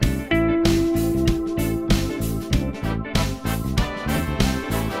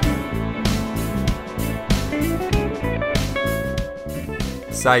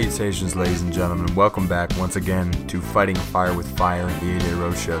Salutations, ladies and gentlemen. Welcome back once again to Fighting Fire with Fire and the AJ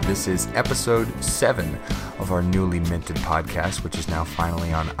Rose Show. This is episode 7 of our newly minted podcast, which is now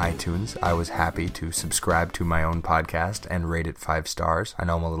finally on iTunes. I was happy to subscribe to my own podcast and rate it 5 stars. I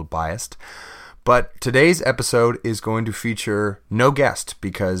know I'm a little biased. But today's episode is going to feature no guest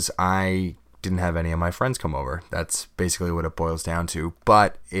because I didn't have any of my friends come over. That's basically what it boils down to.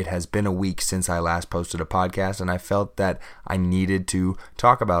 But it has been a week since I last posted a podcast, and I felt that I needed to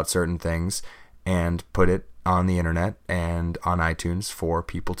talk about certain things and put it on the internet and on iTunes for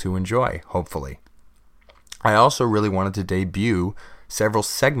people to enjoy, hopefully. I also really wanted to debut several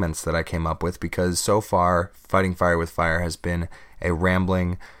segments that I came up with because so far, Fighting Fire with Fire has been a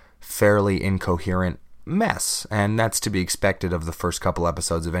rambling, fairly incoherent mess, and that's to be expected of the first couple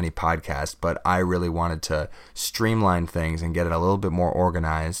episodes of any podcast, but I really wanted to streamline things and get it a little bit more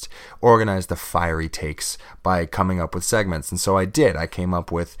organize the fiery takes by coming up with segments, and so I did. I came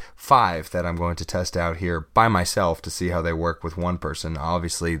up with 5 that I'm going to test out here by myself to see how they work with one person.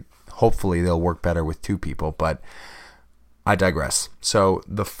 Obviously, hopefully they'll work better with 2 people, but I digress. So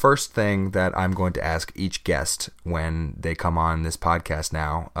the first thing that I'm going to ask each guest when they come on this podcast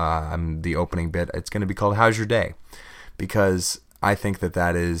now, the opening bit, it's going to be called How's Your Day? Because I think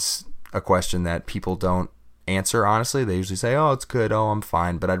that is a question that people don't answer honestly. They usually say, oh, it's good, oh, I'm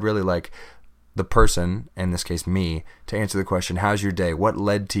fine. But I'd really like the person, in this case me, to answer the question, how's your day? What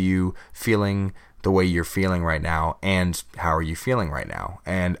led to you feeling the way you're feeling right now, and how are you feeling right now?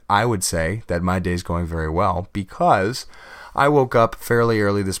 And I would say that my day's going very well because I woke up fairly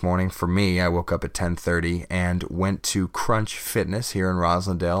early this morning. For me, I woke up at 10:30 and went to Crunch Fitness here in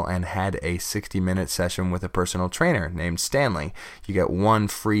Roslindale and had a 60-minute session with a personal trainer named Stanley. You get one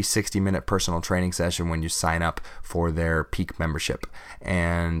free 60-minute personal training session when you sign up for their Peak membership.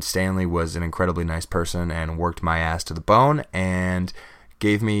 And Stanley was an incredibly nice person and worked my ass to the bone and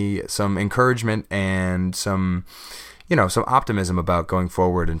gave me some encouragement and some optimism about going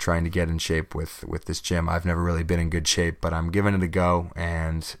forward and trying to get in shape with this gym. I've never really been in good shape, but I'm giving it a go,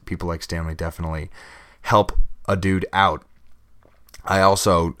 and people like Stanley definitely help a dude out. I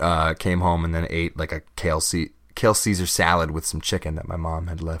also came home and then ate like a kale Caesar salad with some chicken that my mom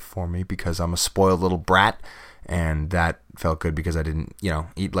had left for me because I'm a spoiled little brat, and that felt good because I didn't,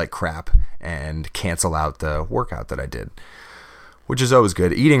 eat like crap and cancel out the workout that I did, which is always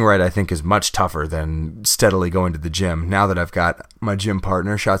good. Eating right, I think, is much tougher than steadily going to the gym. Now that I've got my gym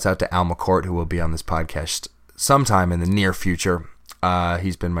partner, shouts out to Al McCourt, who will be on this podcast sometime in the near future.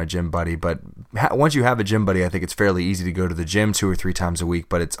 He's been my gym buddy, but once you have a gym buddy, I think it's fairly easy to go to the gym 2 or 3 times a week,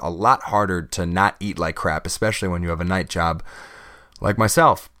 but it's a lot harder to not eat like crap, especially when you have a night job like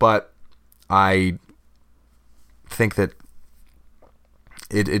myself. But I think that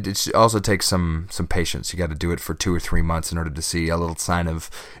it also takes some patience. You got to do it for 2 or 3 months in order to see a little sign of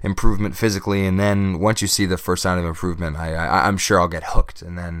improvement physically, and then once you see the first sign of improvement, I'm sure I'll get hooked,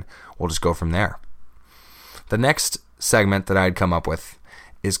 and then we'll just go from there. The next segment that I'd come up with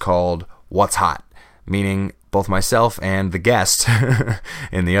is called What's Hot, meaning both myself and the guest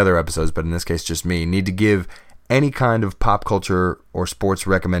in the other episodes, but in this case just me, need to give any kind of pop culture or sports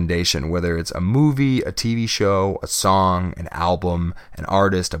recommendation, whether it's a movie, a TV show, a song, an album, an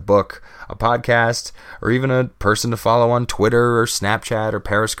artist, a book, a podcast, or even a person to follow on Twitter or Snapchat or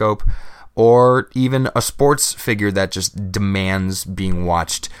Periscope, or even a sports figure that just demands being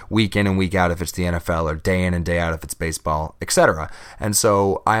watched week in and week out if it's the NFL, or day in and day out if it's baseball, etc. And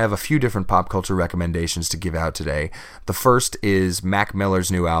so I have a few different pop culture recommendations to give out today. The first is Mac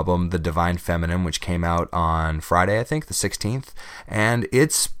Miller's new album, The Divine Feminine, which came out on Friday, I think, the 16th, and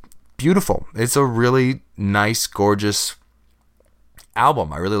it's beautiful. It's a really nice, gorgeous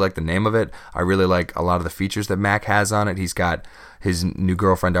album. I really like the name of it. I really like a lot of the features that Mac has on it. He's got his new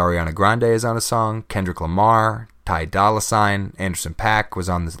girlfriend Ariana Grande is on a song, Kendrick Lamar, Ty Dolla $ign, Anderson .Paak was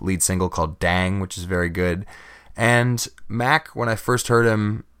on the lead single called Dang, which is very good. And Mac, when I first heard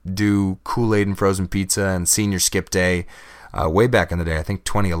him do Kool-Aid and Frozen Pizza and Senior Skip Day, way back in the day, I think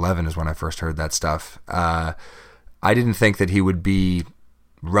 2011 is when I first heard that stuff, I didn't think that he would be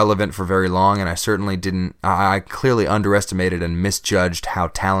relevant for very long, and I clearly underestimated and misjudged how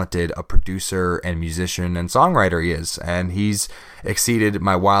talented a producer and musician and songwriter he is, and he's exceeded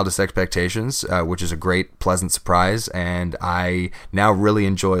my wildest expectations, which is a great, pleasant surprise, and I now really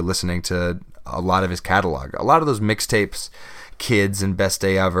enjoy listening to a lot of his catalog. A lot of those mixtapes, Kids and Best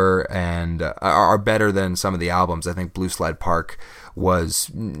Day Ever, and are better than some of the albums. I think Blue Slide Park was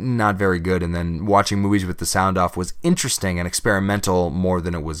not very good, and then Watching Movies with the Sound Off was interesting and experimental more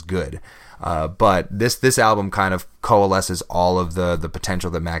than it was good. But this album kind of coalesces all of the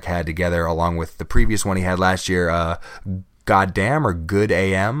potential that Mac had together, along with the previous one he had last year, Goddamn or Good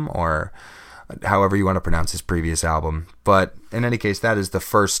AM or however you want to pronounce his previous album. But in any case, that is the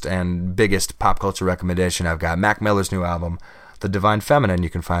first and biggest pop culture recommendation I've got. Mac Miller's new album, The Divine Feminine. You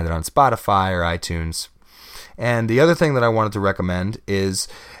can find it on Spotify or iTunes. And the other thing that I wanted to recommend is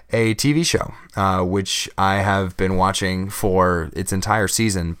a TV show, which I have been watching for its entire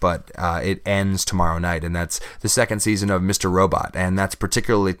season, but it ends tomorrow night, and that's the second season of Mr. Robot. And that's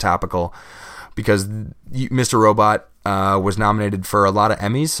particularly topical because Mr. Robot was nominated for a lot of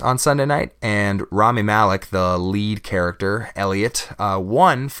Emmys on Sunday night, and Rami Malek, the lead character, Elliot,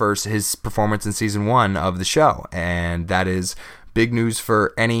 won for his performance in season 1 of the show. And that is big news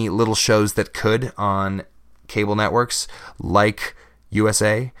for any little shows that could on cable networks like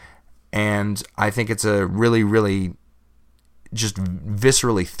USA, and I think it's a really, really just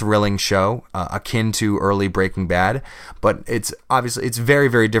viscerally thrilling show, akin to early Breaking Bad, but it's very,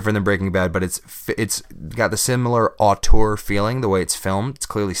 very different than Breaking Bad, but it's got the similar auteur feeling, the way it's filmed. It's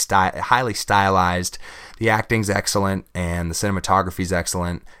clearly highly stylized, the acting's excellent, and the cinematography's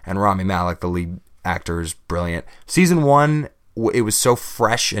excellent, and Rami Malek, the lead actor, is brilliant. Season 1, it was so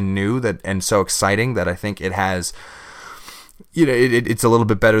fresh and new and so exciting that I think it has, it's a little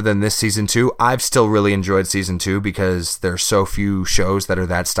bit better than this season 2. I've still really enjoyed season 2 because there's so few shows that are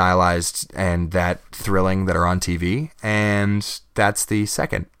that stylized and that thrilling that are on TV. And that's the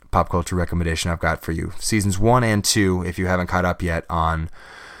second pop culture recommendation I've got for you. Seasons 1 and 2, if you haven't caught up yet, on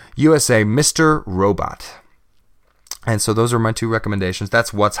USA, Mr. Robot. And so those are my 2 recommendations.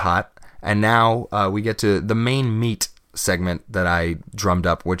 That's what's hot. And now we get to the main meat segment that I drummed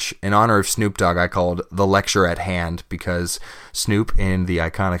up, which in honor of Snoop Dogg I called The Lecture at Hand, because Snoop in the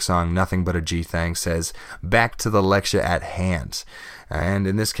iconic song Nothing But a G-Thang says, back to the lecture at hand. And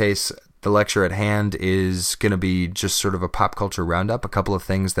in this case, the lecture at hand is going to be just sort of a pop culture roundup, a couple of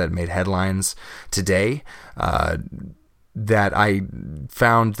things that made headlines today that I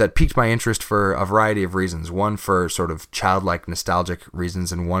found that piqued my interest for a variety of reasons. One for sort of childlike nostalgic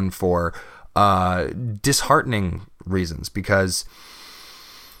reasons, and one for disheartening reasons, because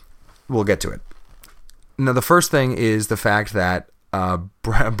we'll get to it. Now, the first thing is the fact that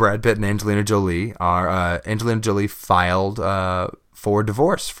Brad Pitt and Angelina Jolie filed for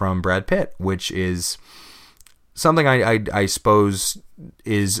divorce from Brad Pitt, which is something I suppose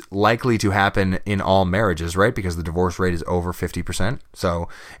is likely to happen in all marriages, right? Because the divorce rate is over 50%. So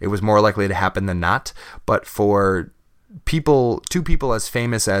it was more likely to happen than not. But for two people as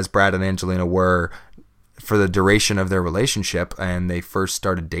famous as Brad and Angelina were for the duration of their relationship, and they first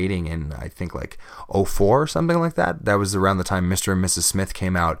started dating in, I think, like 2004 or something like that. That was around the time Mr. and Mrs. Smith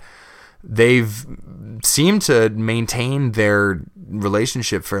came out. They've seemed to maintain their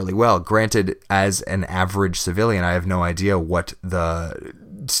relationship fairly well. Granted, as an average civilian, I have no idea what the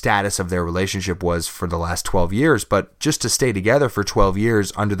status of their relationship was for the last 12 years, but just to stay together for 12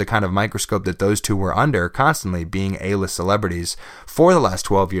 years under the kind of microscope that those two were under, constantly being A-list celebrities for the last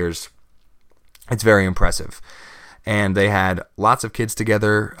 12 years, it's very impressive. And they had lots of kids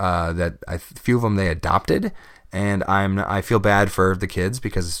together, that a few of them they adopted. And I feel bad for the kids,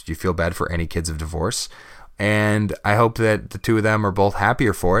 because you feel bad for any kids of divorce. And I hope that the two of them are both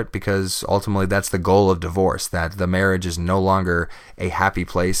happier for it, because ultimately that's the goal of divorce, that the marriage is no longer a happy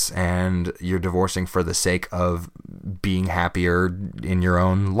place and you're divorcing for the sake of being happier in your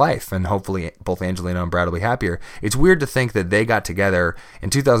own life. And hopefully both Angelina and Brad will be happier. It's weird to think that they got together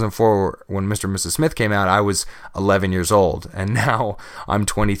in 2004 when Mr. and Mrs. Smith came out. I was 11 years old, and now I'm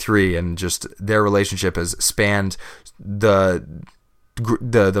 23, and just their relationship has spanned the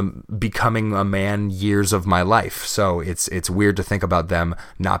becoming a man years of my life. So it's weird to think about them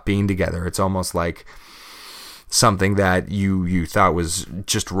not being together. It's almost like something that you thought was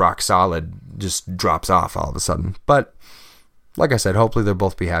just rock solid just drops off all of a sudden. But like I said, hopefully they'll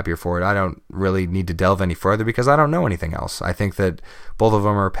both be happier for it. I don't really need to delve any further because I don't know anything else. I think that both of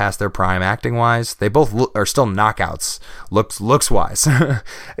them are past their prime acting-wise. They both are still knockouts looks-wise.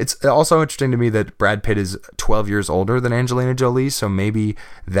 It's also interesting to me that Brad Pitt is 12 years older than Angelina Jolie, so maybe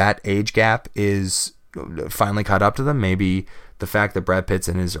that age gap is finally caught up to them. Maybe the fact that Brad Pitt's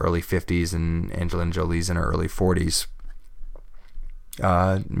in his early 50s and Angelina Jolie's in her early 40s,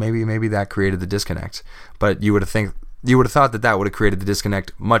 maybe that created the disconnect. But you would have thought that would have created the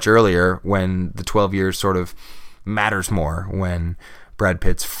disconnect much earlier, when the 12 years sort of matters more, when Brad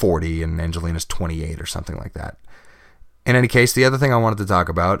Pitt's 40 and Angelina's 28 or something like that. In any case, the other thing I wanted to talk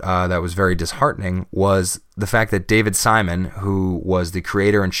about that was very disheartening was the fact that David Simon, who was the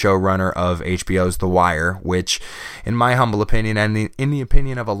creator and showrunner of HBO's The Wire, which, in my humble opinion, and in the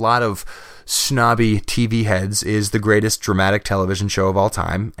opinion of a lot of snobby TV heads, is the greatest dramatic television show of all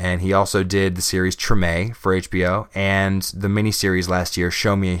time. And he also did the series Treme for HBO and the miniseries last year,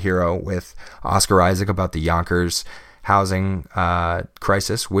 Show Me a Hero, with Oscar Isaac about the Yonkers housing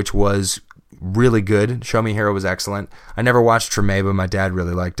crisis, which was really good. Show Me a Hero was excellent. I never watched Treme, but my dad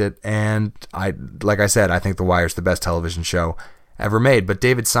really liked it. And like I said, I think The Wire is the best television show ever made. But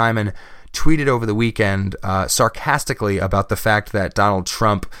David Simon tweeted over the weekend sarcastically about the fact that Donald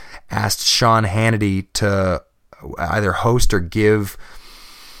Trump asked Sean Hannity to either host a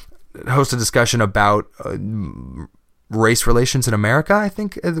discussion about race relations in America, I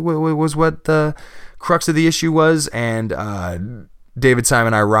think was what the crux of the issue was. And David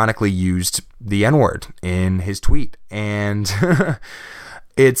Simon ironically used the N-word in his tweet, and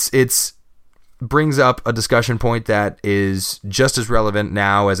it's brings up a discussion point that is just as relevant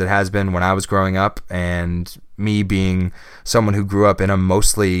now as it has been when I was growing up, and me being someone who grew up in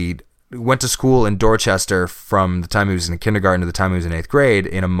went to school in Dorchester from the time he was in kindergarten to the time he was in 8th grade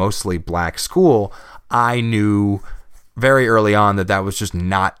in a mostly black school. I knew very early on that was just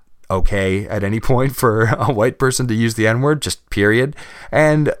not okay at any point for a white person to use the N-word, just period.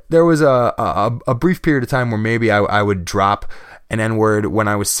 And there was a brief period of time where maybe I would drop an N-word when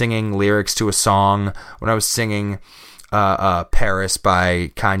I was singing lyrics to a song, when I was singing Paris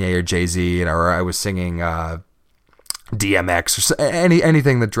by Kanye or Jay-Z, or I was singing DMX, or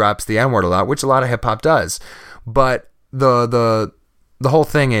anything that drops the N-word a lot, which a lot of hip-hop does. But the whole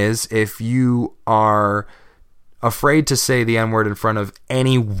thing is, if you are afraid to say the N-word in front of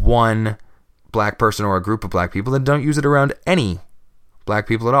any one black person or a group of black people, then don't use it around any black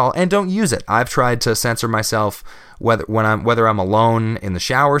people at all, and don't use it. I've tried to censor myself whether I'm alone in the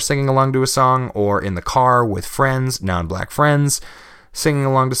shower singing along to a song, or in the car with friends, non-black friends, singing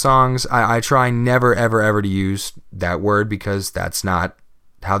along to songs. I try never, ever, ever to use that word, because that's not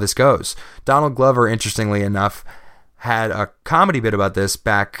how this goes. Donald Glover, interestingly enough, had a comedy bit about this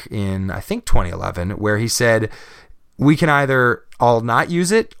back in, I think, 2011, where he said, we can either all not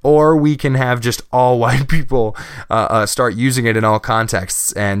use it, or we can have just all white people start using it in all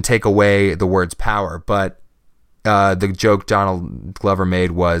contexts and take away the word's power. But the joke Donald Glover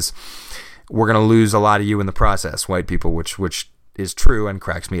made was, we're going to lose a lot of you in the process, white people, which is true and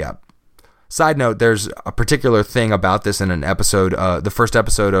cracks me up. Side note, there's a particular thing about this in an episode, the first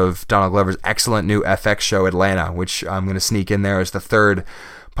episode of Donald Glover's excellent new FX show, Atlanta, which I'm going to sneak in there as the third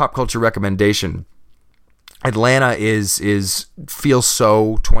pop culture recommendation. Atlanta feels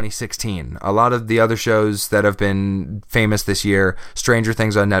so 2016. A lot of the other shows that have been famous this year, Stranger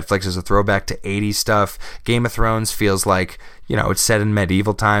Things on Netflix is a throwback to 80s stuff. Game of Thrones feels like, it's set in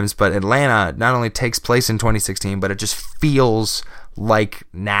medieval times, but Atlanta not only takes place in 2016, but it just feels like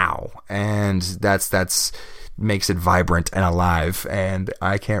now, and that's makes it vibrant and alive, and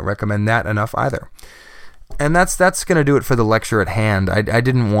I can't recommend that enough either. And that's going to do it for the lecture at hand. I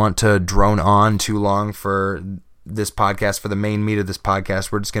didn't want to drone on too long for this podcast, for the main meat of this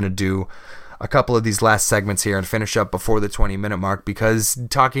podcast. We're just going to do a couple of these last segments here and finish up before the 20-minute mark, because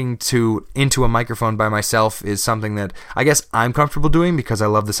talking into a microphone by myself is something that I guess I'm comfortable doing because I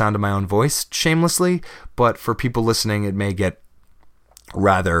love the sound of my own voice, shamelessly, but for people listening, it may get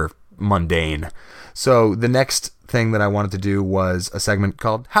rather mundane. So the next thing that I wanted to do was a segment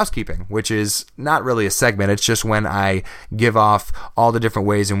called Housekeeping, which is not really a segment. It's just when I give off all the different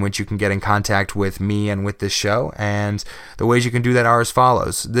ways in which you can get in contact with me and with this show. And the ways you can do that are as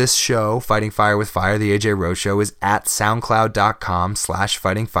follows. This show, Fighting Fire with Fire, the AJ Rose Show, is at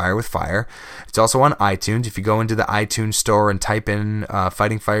soundcloud.com/fightingfirewithfire. It's also on iTunes. If you go into the iTunes store and type in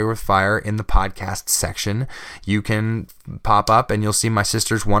Fighting Fire with Fire in the podcast section, you can pop up and you'll see my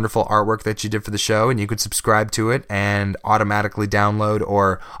sister's wonderful artwork that she did for the show, and you could subscribe to it and automatically download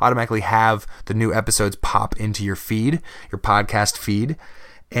or automatically have the new episodes pop into your feed, your podcast feed.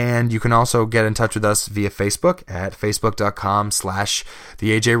 And you can also get in touch with us via Facebook at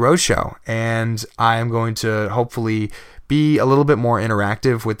facebook.com/The AJ Rose Show. And I am going to hopefully be a little bit more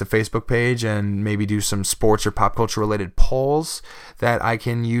interactive with the Facebook page and maybe do some sports or pop culture related polls that I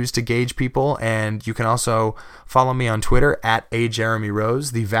can use to gauge people. And you can also follow me on Twitter at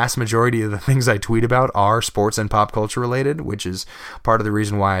 @JeremyRose. The vast majority of the things I tweet about are sports and pop culture related, which is part of the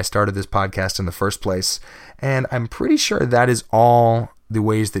reason why I started this podcast in the first place. And I'm pretty sure that is all the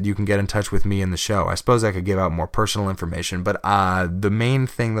ways that you can get in touch with me in the show. I suppose I could give out more personal information, but the main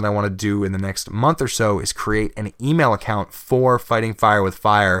thing that I want to do in the next month or so is create an email account for Fighting Fire with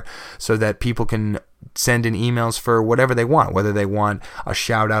Fire so that people can send in emails for whatever they want, whether they want a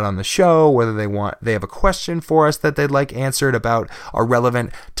shout out on the show, whether they have a question for us that they'd like answered about a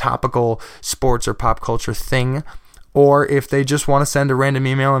relevant topical sports or pop culture thing, or if they just want to send a random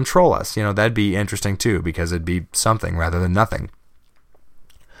email and troll us. That'd be interesting too, because it'd be something rather than nothing.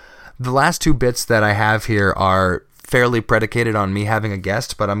 The last two bits that I have here are fairly predicated on me having a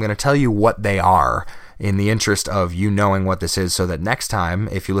guest, but I'm going to tell you what they are in the interest of you knowing what this is, so that next time,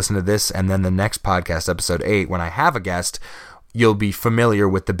 if you listen to this and then the next podcast, episode 8, when I have a guest, you'll be familiar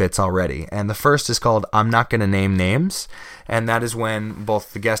with the bits already. And the first is called I'm Not Gonna Name Names, and that is when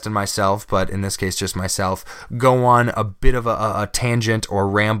both the guest and myself, but in this case just myself, go on a bit of a tangent or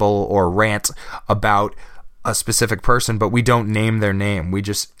ramble or rant about a specific person, but we don't name their name. We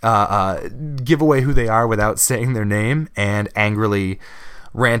just give away who they are without saying their name and angrily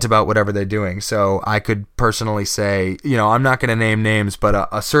rant about whatever they're doing. So I could personally say, I'm not going to name names, but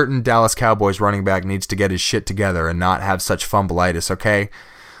a certain Dallas Cowboys running back needs to get his shit together and not have such fumbleitis, okay?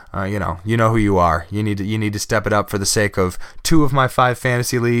 You know who you are. You need to step it up for the sake of 2 of my 5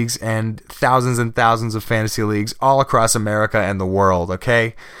 fantasy leagues and thousands of fantasy leagues all across America and the world,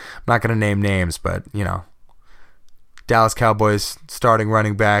 okay? I'm not going to name names, but, Dallas Cowboys starting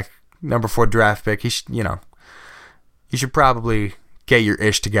running back, number 4 draft pick, you should probably get your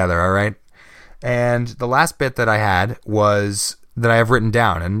ish together, all right? And the last bit that I had was that I have written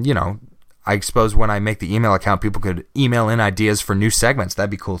down, and I suppose when I make the email account, people could email in ideas for new segments.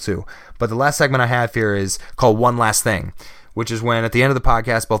 That'd be cool too. But the last segment I have here is called One Last Thing, which is when at the end of the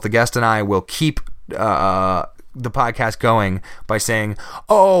podcast, both the guest and I will keep the podcast going by saying,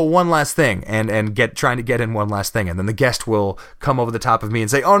 "Oh, one last thing," and trying to get in one last thing, and then the guest will come over the top of me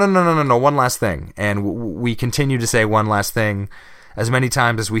and say, "Oh, no, one last thing," and we continue to say one last thing as many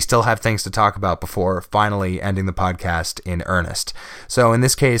times as we still have things to talk about before finally ending the podcast in earnest. So in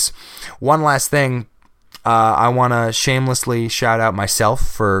this case, one last thing, I want to shamelessly shout out myself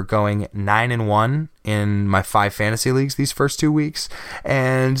for going 9-1 in my 5 fantasy leagues these first 2 weeks.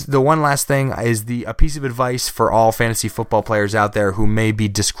 And the one last thing is a piece of advice for all fantasy football players out there who may be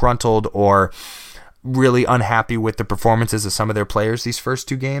disgruntled or really unhappy with the performances of some of their players these first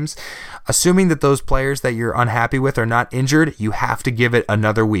 2 games. Assuming that those players that you're unhappy with are not injured, you have to give it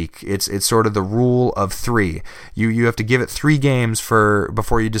another week. It's sort of the rule of 3. You have to give it 3 games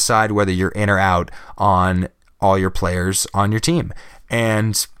before you decide whether you're in or out on all your players on your team.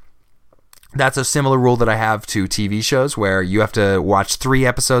 And that's a similar rule that I have to TV shows, where you have to watch 3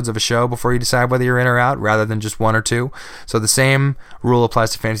 episodes of a show before you decide whether you're in or out, rather than just 1 or 2. So the same rule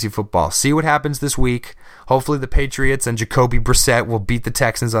applies to fantasy football. See what happens this week. Hopefully the Patriots and Jacoby Brissett will beat the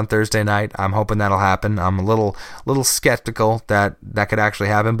Texans on Thursday night. I'm hoping that'll happen. I'm a little skeptical that could actually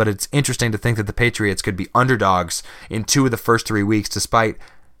happen, but it's interesting to think that the Patriots could be underdogs in 2 of the first 3 weeks, despite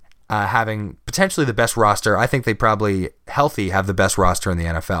having potentially the best roster. I think they probably healthy have the best roster in the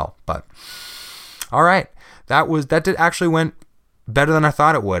NFL. But all right, that actually went better than I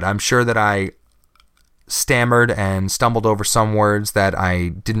thought it would. I'm sure that I stammered and stumbled over some words that I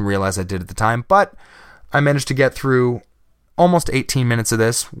didn't realize I did at the time, but I managed to get through almost 18 minutes of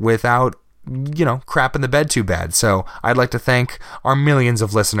this without crap in the bed too bad. So I'd like to thank our millions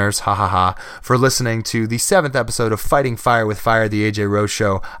of listeners, for listening to the 7th episode of Fighting Fire with Fire, the AJ Rose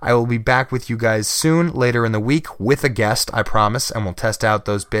Show. I will be back with you guys soon, later in the week, with a guest, I promise, and we'll test out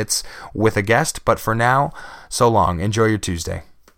those bits with a guest. But for now, so long. Enjoy your Tuesday.